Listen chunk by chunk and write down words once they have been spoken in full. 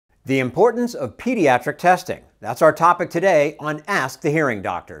The importance of pediatric testing. That's our topic today on Ask the Hearing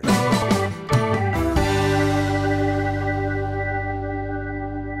Doctors.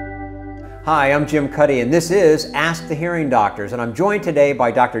 Hi, I'm Jim Cuddy, and this is Ask the Hearing Doctors, and I'm joined today by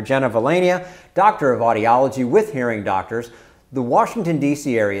Dr. Jenna Valania, Doctor of Audiology with Hearing Doctors, the Washington,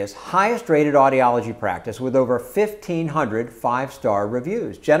 D.C. area's highest-rated audiology practice with over 1,500 five-star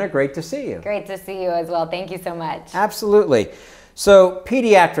reviews. Jenna, great to see you. Great to see you as well. Thank you so much. Absolutely. So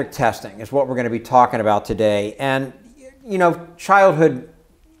pediatric testing is what we're going to be talking about today. And, you know, childhood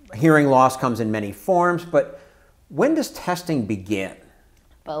hearing loss comes in many forms, but when does testing begin?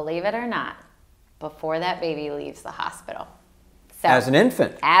 Believe it or not, before that baby leaves the hospital. So, as an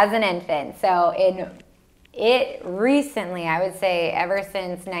infant? As an infant. So it recently, I would say ever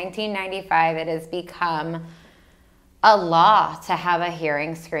since 1995, it has become a law to have a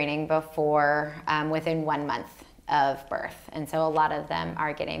hearing screening before, within 1 month of birth. And so a lot of them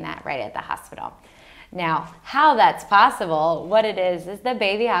are getting that right at the hospital. Now, how that's possible, what it is the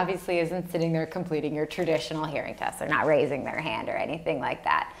baby obviously isn't sitting there completing your traditional hearing test. They're not raising their hand or anything like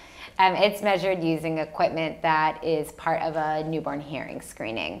that. It's measured using equipment that is part of a newborn hearing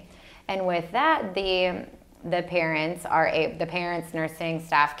screening. And with that, the parents, nursing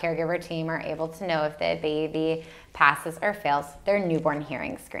staff, caregiver team are able to know if the baby passes or fails their newborn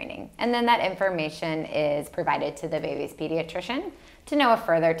hearing screening. And then that information is provided to the baby's pediatrician to know if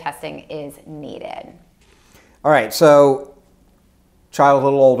further testing is needed. All right, so child a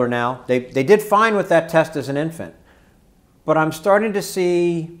little older now. They did fine with that test as an infant, but I'm starting to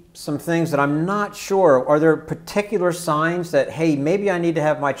see some things that I'm not sure. Are there particular signs that, hey, maybe I need to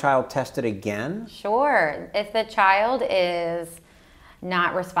have my child tested again? Sure. If the child is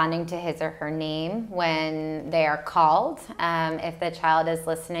not responding to his or her name when they are called, if the child is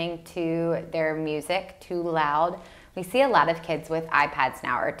listening to their music too loud. We see a lot of kids with iPads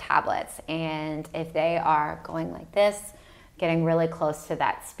now or tablets, and if they are going like this, getting really close to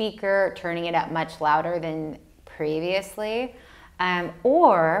that speaker, turning it up much louder than previously,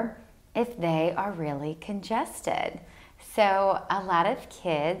 or if they are really congested. So a lot of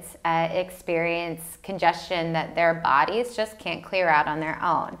kids experience congestion that their bodies just can't clear out on their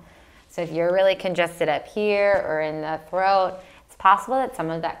own. So if you're really congested up here or in the throat, it's possible that some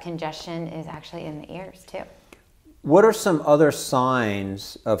of that congestion is actually in the ears too. What are some other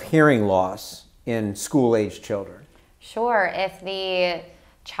signs of hearing loss in school-age children? Sure. If the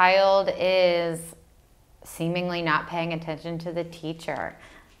child is seemingly not paying attention to the teacher,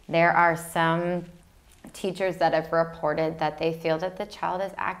 there are some teachers that have reported that they feel that the child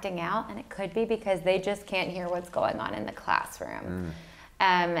is acting out, and it could be because they just can't hear what's going on in the classroom.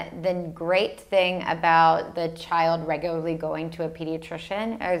 The great thing about the child regularly going to a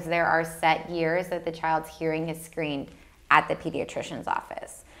pediatrician is there are set years that the child's hearing is screened at the pediatrician's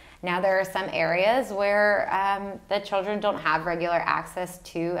office. Now, there are some areas where the children don't have regular access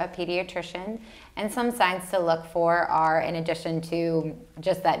to a pediatrician, and some signs to look for are, in addition to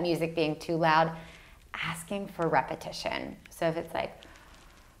just that music being too loud, asking for repetition. So if it's like,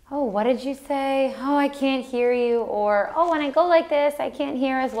 oh, what did you say? Oh, I can't hear you. Or, oh, when I go like this, I can't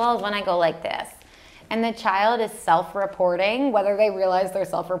hear as well as when I go like this. And the child is self-reporting, whether they realize they're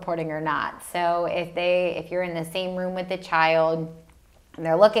self-reporting or not. So if you're in the same room with the child, and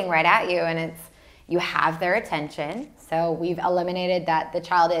they're looking right at you, and you have their attention. So we've eliminated that the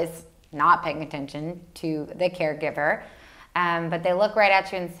child is not paying attention to the caregiver. But they look right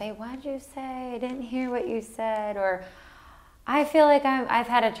at you and say, what did you say? I didn't hear what you said. Or I feel like I've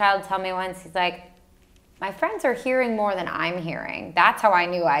had a child tell me once, he's like, my friends are hearing more than I'm hearing. That's how I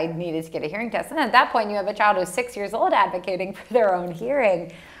knew I needed to get a hearing test. And at that point, you have a child who's 6 years old advocating for their own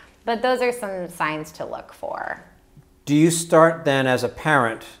hearing. But those are some signs to look for. Do you start then as a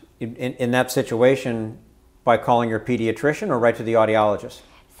parent in that situation by calling your pediatrician or right to the audiologist?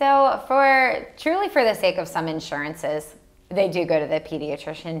 So truly for the sake of some insurances, they do go to the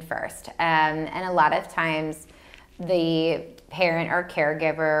pediatrician first. And a lot of times the parent or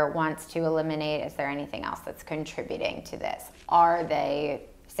caregiver wants to eliminate, is there anything else that's contributing to this? Are they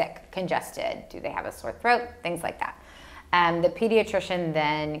sick, congested? Do they have a sore throat? Things like that. The pediatrician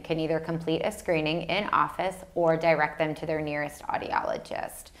then can either complete a screening in office or direct them to their nearest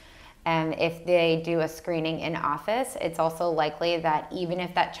audiologist. If they do a screening in office, it's also likely that even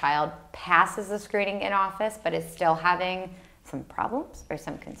if that child passes the screening in office but is still having some problems or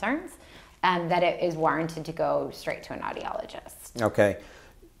some concerns, that it is warranted to go straight to an audiologist. Okay.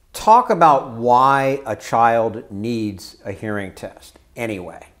 Talk about why a child needs a hearing test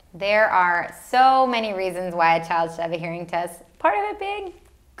anyway. There are so many reasons why a child should have a hearing test. Part of it being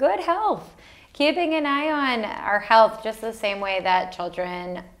good health. keeping an eye on our health just the same way that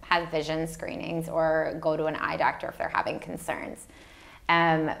children have vision screenings or go to an eye doctor if they're having concerns.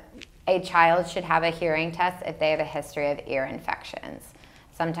 A child should have a hearing test if they have a history of ear infections.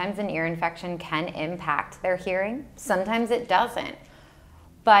 Sometimes an ear infection can impact their hearing, sometimes it doesn't.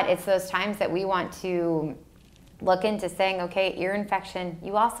 But it's those times that we want to look into saying, okay, ear infection,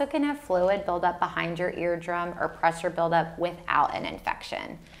 you also can have fluid buildup behind your eardrum or pressure buildup without an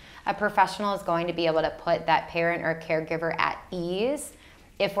infection. A professional is going to be able to put that parent or caregiver at ease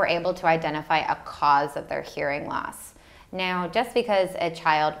if we're able to identify a cause of their hearing loss. Now, just because a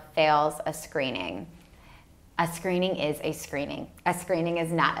child fails a screening is a screening. A screening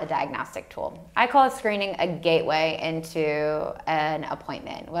is not a diagnostic tool. I call a screening a gateway into an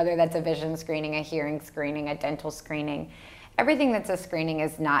appointment, whether that's a vision screening, a hearing screening, a dental screening. Everything that's a screening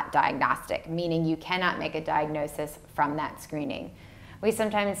is not diagnostic, meaning you cannot make a diagnosis from that screening. We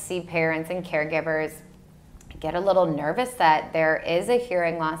sometimes see parents and caregivers get a little nervous that there is a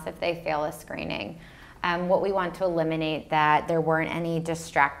hearing loss if they fail a screening. What we want to eliminate that there weren't any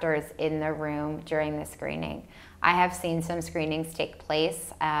distractors in the room during the screening. I have seen some screenings take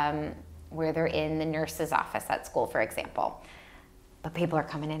place where they're in the nurse's office at school, for example, but people are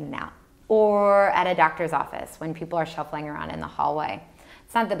coming in and out. Or at a doctor's office when people are shuffling around in the hallway.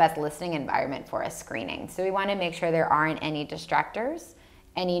 It's not the best listening environment for a screening. So we want to make sure there aren't any distractors,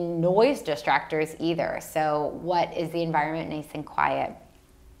 any noise distractors either. So what is the environment nice and quiet?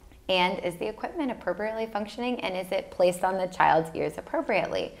 And is the equipment appropriately functioning, and is it placed on the child's ears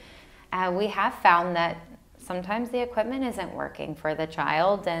appropriately? We have found that sometimes the equipment isn't working for the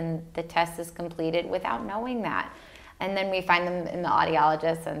child and the test is completed without knowing that. And then we find them in the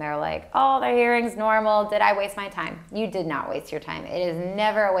audiologist and they're like, oh, their hearing's normal. Did I waste my time? You did not waste your time. It is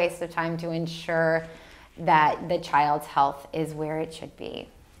never a waste of time to ensure that the child's health is where it should be.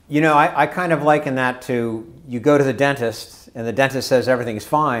 You know, I kind of liken that to you go to the dentist and the dentist says everything's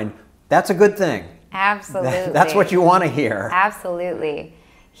fine. That's a good thing. Absolutely. That's what you want to hear. Absolutely.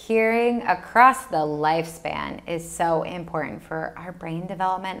 Hearing across the lifespan is so important for our brain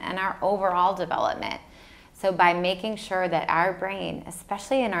development and our overall development. So by making sure that our brain,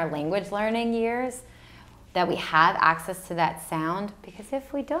 especially in our language learning years, that we have access to that sound, because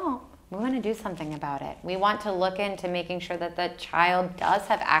if we don't, we want to do something about it. We want to look into making sure that the child does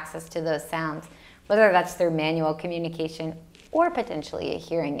have access to those sounds, whether that's through manual communication or potentially a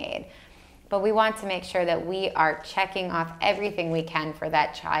hearing aid. But we want to make sure that we are checking off everything we can for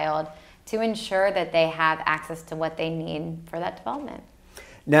that child to ensure that they have access to what they need for that development.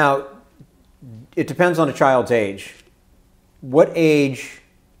 Now, it depends on the child's age. What age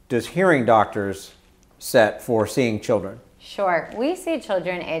does hearing doctors set for seeing children? Sure. We see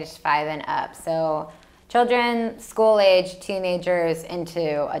children aged 5 and up. So children, school age, teenagers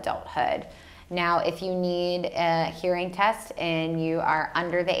into adulthood. Now, if you need a hearing test and you are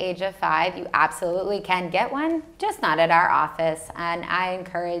under the age of 5, you absolutely can get one, just not at our office. And I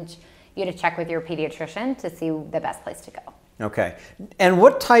encourage you to check with your pediatrician to see the best place to go. Okay. And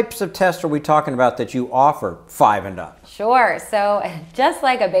what types of tests are we talking about that you offer 5 and up? Sure. So just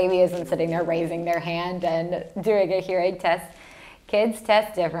like a baby isn't sitting there raising their hand and doing a hearing test, kids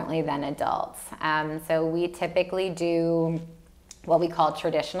test differently than adults. So we typically do what we call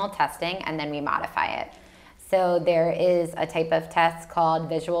traditional testing, and then we modify it. So there is a type of test called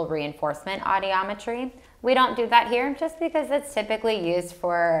visual reinforcement audiometry. We don't do that here just because it's typically used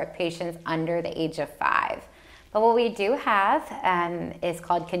for patients under the age of 5. But what we do have is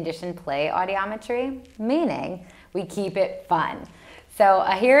called conditioned play audiometry, meaning we keep it fun. So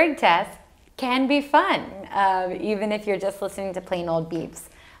a hearing test can be fun, even if you're just listening to plain old beeps.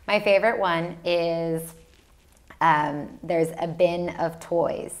 My favorite one is there's a bin of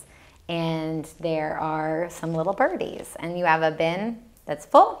toys, and there are some little birdies, and you have a bin that's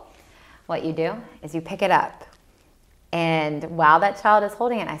full. What you do is you pick it up, and while that child is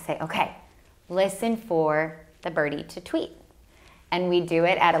holding it, I say, okay, listen for the birdie to tweet. And we do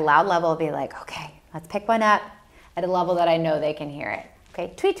it at a loud level, be like, okay, let's pick one up at a level that I know they can hear it.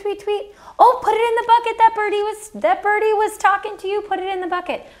 Okay, tweet, tweet, tweet. Oh, put it in the bucket. That birdie was talking to you. Put it in the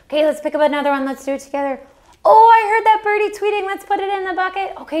bucket. Okay, let's pick up another one. Let's do it together. Oh, I heard that birdie tweeting. Let's put it in the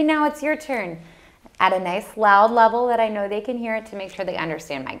bucket. Okay, now it's your turn. At a nice loud level that I know they can hear it to make sure they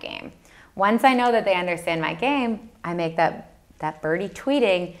understand my game. Once I know that they understand my game, I make that birdie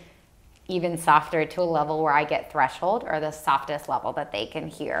tweeting even softer to a level where I get threshold, or the softest level that they can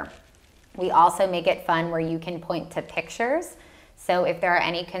hear. We also make it fun where you can point to pictures. So if there are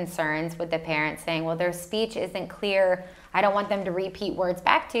any concerns with the parents saying, well, their speech isn't clear, I don't want them to repeat words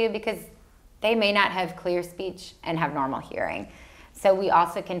back to you because they may not have clear speech and have normal hearing. So we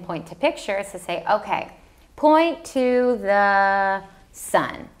also can point to pictures to say, okay, point to the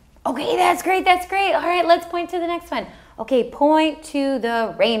sun. Okay, that's great, that's great. All right, let's point to the next one. Okay, point to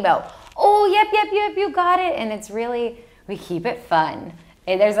the rainbow. Oh, yep, you got it. And it's really, we keep it fun.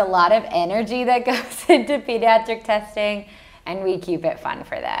 And there's a lot of energy that goes into pediatric testing, and we keep it fun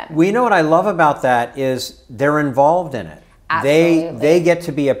for them. We know what I love about that is they're involved in it. Absolutely. They get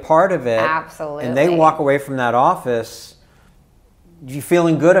to be a part of it. Absolutely. And they walk away from that office you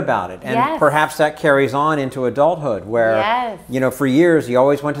feeling good about it. And yes. perhaps that carries on into adulthood where, yes. you know, for years you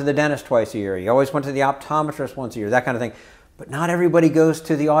always went to the dentist twice a year. You always went to the optometrist once a year, that kind of thing. But not everybody goes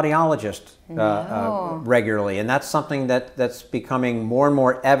to the audiologist regularly. And that's something that's becoming more and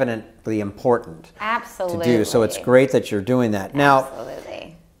more evidently important Absolutely. to do. So it's great that you're doing that. Now,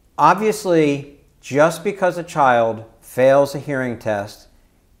 absolutely. Obviously, just because a child fails a hearing test,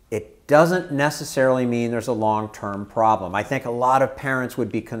 it doesn't necessarily mean there's a long-term problem. I think a lot of parents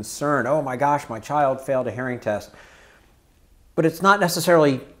would be concerned, oh my gosh, my child failed a hearing test. But it's not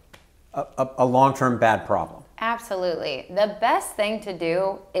necessarily a long-term bad problem. Absolutely. The best thing to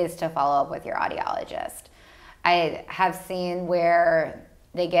do is to follow up with your audiologist. I have seen where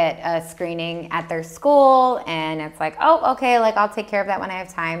they get a screening at their school and it's like, oh, okay, like I'll take care of that when I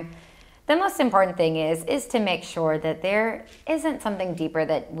have time. The most important thing is to make sure that there isn't something deeper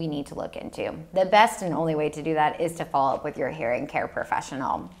that we need to look into. The best and only way to do that is to follow up with your hearing care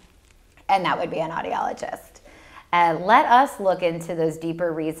professional, and that would be an audiologist. Let us look into those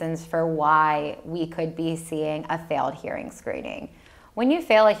deeper reasons for why we could be seeing a failed hearing screening. When you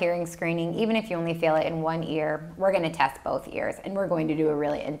fail a hearing screening, even if you only fail it in one ear, we're going to test both ears, and we're going to do a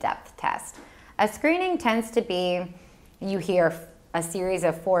really in-depth test. A screening tends to be, you hear a series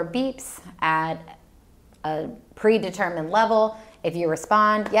of 4 beeps at a predetermined level. If you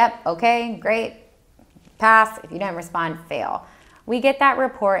respond, yep, okay, great, pass. If you don't respond, fail. We get that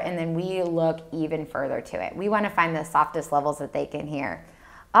report and then we look even further to it. We want to find the softest levels that they can hear.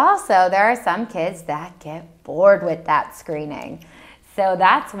 Also, there are some kids that get bored with that screening. So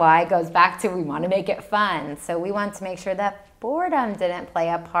that's why it goes back to we want to make it fun. So we want to make sure that boredom didn't play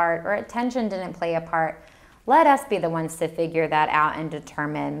a part or attention didn't play a part. Let us be the ones to figure that out and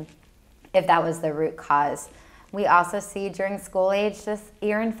determine if that was the root cause. We also see during school age, just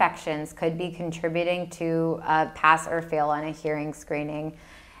ear infections could be contributing to a pass or fail on a hearing screening.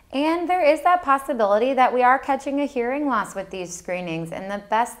 And there is that possibility that we are catching a hearing loss with these screenings. And the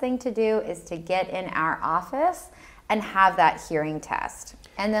best thing to do is to get in our office and have that hearing test.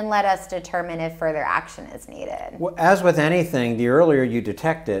 And then let us determine if further action is needed. Well, as with anything, the earlier you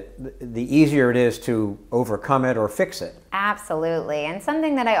detect it, the easier it is to overcome it or fix it. Absolutely. And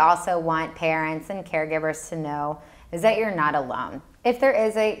something that I also want parents and caregivers to know is that you're not alone. If there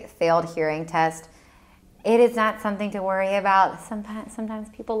is a failed hearing test, it is not something to worry about. Sometimes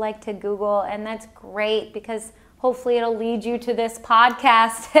people like to Google, and that's great because hopefully it'll lead you to this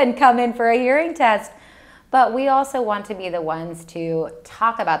podcast and come in for a hearing test. But we also want to be the ones to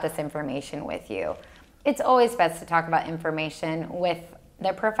talk about this information with you. It's always best to talk about information with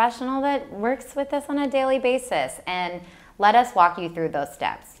the professional that works with us on a daily basis, and let us walk you through those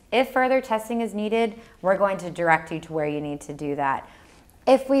steps. If further testing is needed, we're going to direct you to where you need to do that.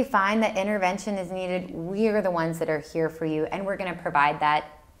 If we find that intervention is needed, we are the ones that are here for you, and we're going to provide that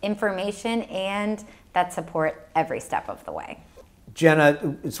information and that support every step of the way.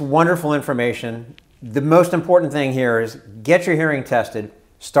 Jenna, it's wonderful information. The most important thing here is get your hearing tested,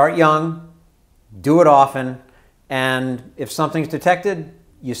 start young, do it often, and if something's detected,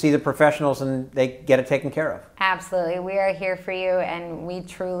 you see the professionals and they get it taken care of. Absolutely. We are here for you, and we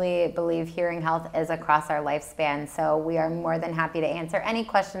truly believe hearing health is across our lifespan. So we are more than happy to answer any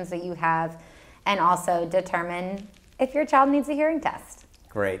questions that you have and also determine if your child needs a hearing test.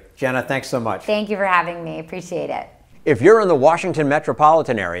 Great. Jenna, thanks so much. Thank you for having me. Appreciate it. If you're in the Washington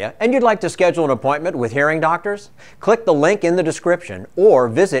metropolitan area and you'd like to schedule an appointment with Hearing Doctors, click the link in the description or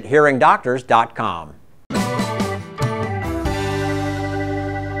visit hearingdoctors.com.